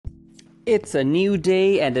It's a new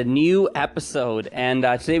day and a new episode, and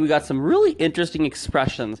today we got some really interesting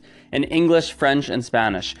expressions in English, French, and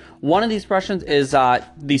Spanish. One of these expressions is the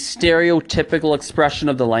stereotypical expression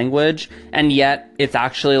of the language, and yet it's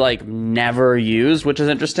actually like never used, which is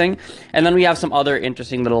interesting. And then we have some other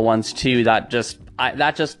interesting little ones too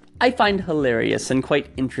I find hilarious and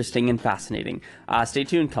quite interesting and fascinating. Stay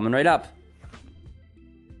tuned, coming right up.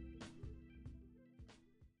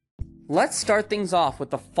 Let's start things off with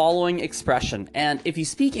the following expression. And if you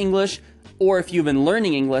speak English, or if you've been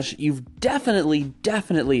learning English, you've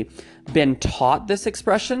definitely been taught this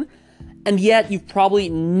expression, and yet you've probably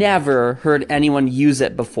never heard anyone use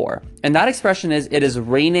it before. And that expression is, it is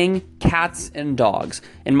raining cats and dogs.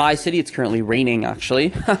 In my city, it's currently raining,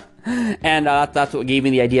 actually. And that's what gave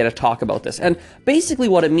me the idea to talk about this. And basically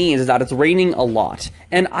what it means is that it's raining a lot.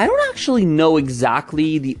 And I don't actually know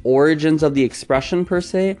exactly the origins of the expression per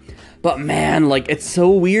se, but man, like, it's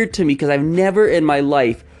so weird to me because I've never in my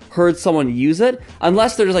life heard someone use it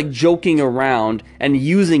unless they're just like joking around and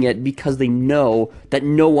using it because they know that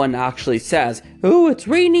no one actually says, "Oh, it's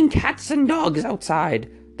raining cats and dogs outside."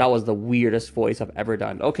 That was the weirdest voice I've ever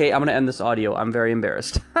done. Okay, I'm gonna end this audio. I'm very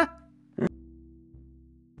embarrassed.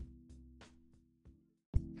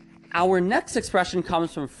 Our next expression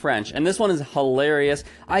comes from French, and this one is hilarious.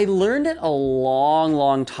 I learned it a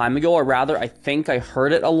long time ago, or rather, I think I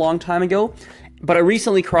heard it a long time ago, but it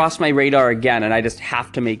recently crossed my radar again, and I just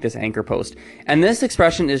have to make this anchor post. And this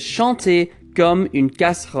expression is chanter comme une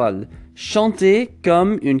casserole. Chanter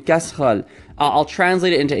comme une casserole. I'll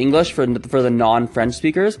translate it into English for the non-French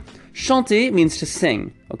speakers. Chanter means to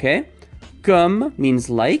sing, okay? Comme means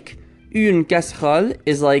like. Une casserole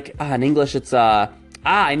is like, in English it's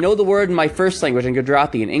I know the word in my first language, in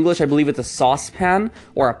Gujarati. In English, I believe it's a saucepan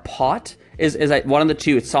or a pot. Is one of the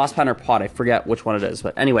two. It's saucepan or pot. I forget which one it is.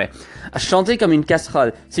 But anyway, chanter comme une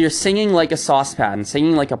casserole. So you're singing like a saucepan,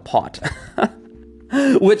 singing like a pot.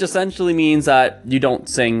 Which essentially means that you don't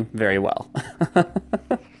sing very well.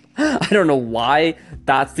 I don't know why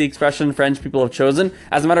that's the expression French people have chosen.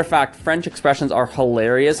 As a matter of fact, French expressions are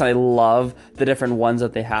hilarious, and I love the different ones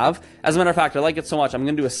that they have. As a matter of fact, I like it so much, I'm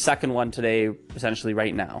going to do a second one today, essentially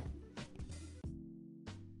right now.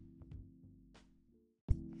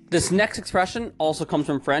 This next expression also comes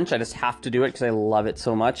from French. I just have to do it because I love it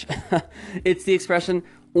so much. It's the expression,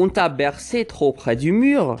 on t'a bercé trop près du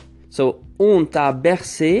mur. So, on t'a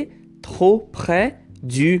bercé trop près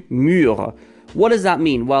du mur. What does that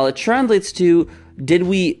mean? Well, it translates to,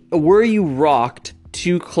 were you rocked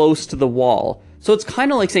too close to the wall? So it's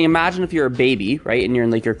kind of like saying, imagine if you're a baby, right? And you're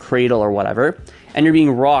in like your cradle or whatever, and you're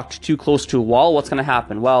being rocked too close to a wall. What's going to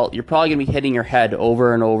happen? Well, you're probably going to be hitting your head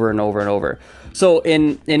over and over and over and over. So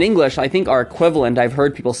in English, I think our equivalent, I've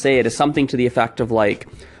heard people say it, is something to the effect of like,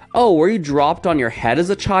 oh, were you dropped on your head as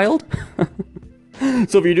a child?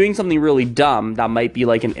 So if you're doing something really dumb, that might be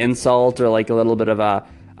like an insult or like a little bit of a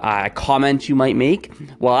comment you might make.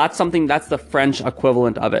 Well, that's the French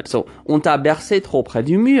equivalent of it. So, on t'a bercé trop près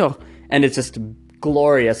du mur. And it's just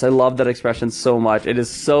glorious. I love that expression so much.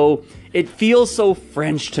 It feels so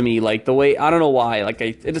French to me, like the way, I don't know why, like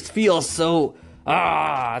it just feels so,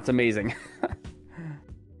 it's amazing.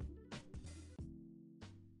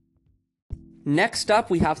 Next up,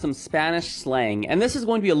 we have some Spanish slang, and this is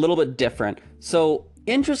going to be a little bit different. So,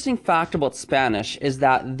 interesting fact about Spanish is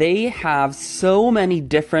that they have so many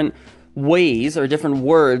different ways or different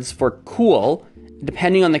words for cool,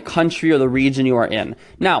 depending on the country or the region you are in.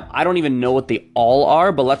 Now, I don't even know what they all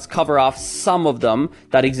are, but let's cover off some of them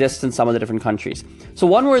that exist in some of the different countries. So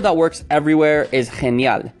one word that works everywhere is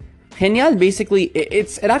genial. Genial, basically,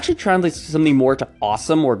 it actually translates to something more to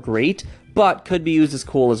awesome or great, but could be used as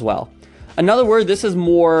cool as well. Another word, this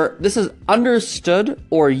is understood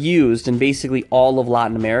or used in basically all of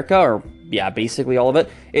Latin America, or yeah, basically all of it.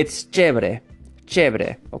 It's chévere,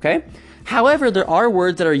 okay? However, there are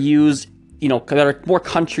words that are used, that are more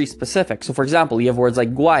country specific. So for example, you have words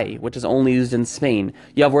like guay, which is only used in Spain.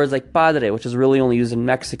 You have words like padre, which is really only used in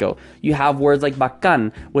Mexico. You have words like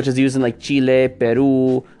bacán, which is used in like Chile,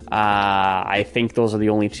 Peru, I think those are the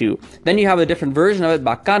only two. Then you have a different version of it,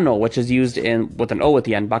 bacano, which is used with an O at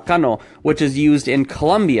the end, bacano, which is used in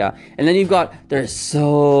Colombia. And then there's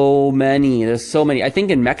so many. I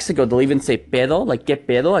think in Mexico, they'll even say pedo, like que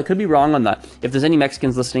pedo. I could be wrong on that. If there's any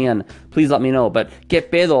Mexicans listening in, please let me know. But que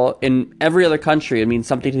pedo, in every other country, it means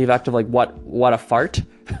something to the effect of like, what a fart.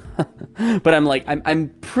 But I'm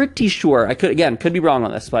pretty sure, could be wrong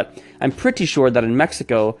on this, but I'm pretty sure that in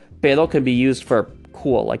Mexico, pedo could be used for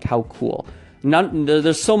cool, like how cool.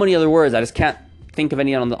 There's so many other words, I just can't think of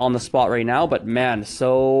any on the spot right now, but man,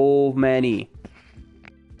 so many.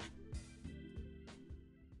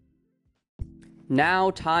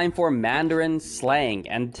 Now, time for Mandarin slang,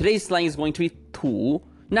 and today's slang is going to be "tu."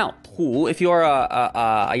 Now, "tu," if you're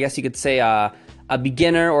I guess you could say a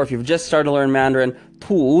beginner, or if you've just started to learn Mandarin,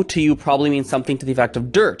 "tu" to you probably means something to the effect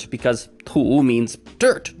of dirt, because "tu" means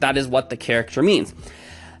dirt. That is what the character means.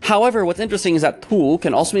 However, what's interesting is that "tu"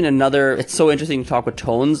 can also mean another. It's so interesting to talk with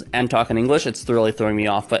tones and talk in English. It's really throwing me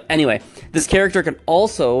off. But anyway, this character can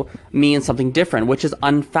also mean something different, which is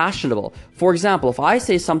unfashionable. For example, if I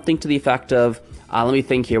say something to the effect of, let me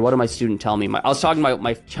think here. What did my student tell me? I was talking about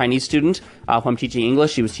my Chinese student who I'm teaching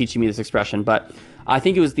English. She was teaching me this expression, but I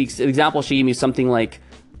think it was the example she gave me something like,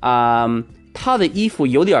 他的衣服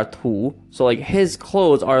有点土. So like his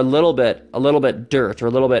clothes are a little bit dirt or a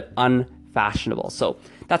little bit unfashionable. So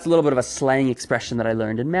that's a little bit of a slang expression that I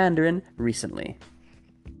learned in Mandarin recently.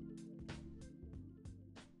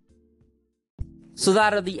 So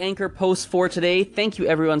that are the anchor posts for today. Thank you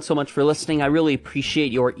everyone so much for listening. I really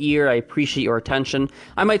appreciate your ear. I appreciate your attention.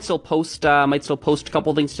 I might still post a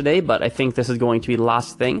couple things today, but I think this is going to be the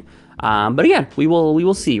last thing. But again, we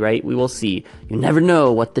will see, right? We will see. You never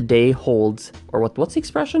know what the day holds, or what's the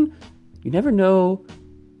expression? You never know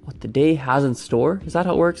what the day has in store. Is that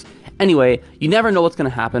how it works? Anyway, you never know what's going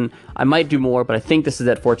to happen. I might do more, but I think this is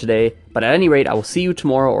it for today. But at any rate, I will see you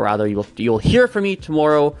tomorrow, or rather, you'll hear from me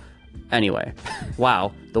tomorrow. Anyway,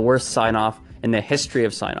 wow, the worst sign-off in the history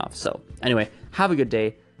of sign-offs. So anyway, have a good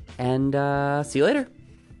day, and see you later.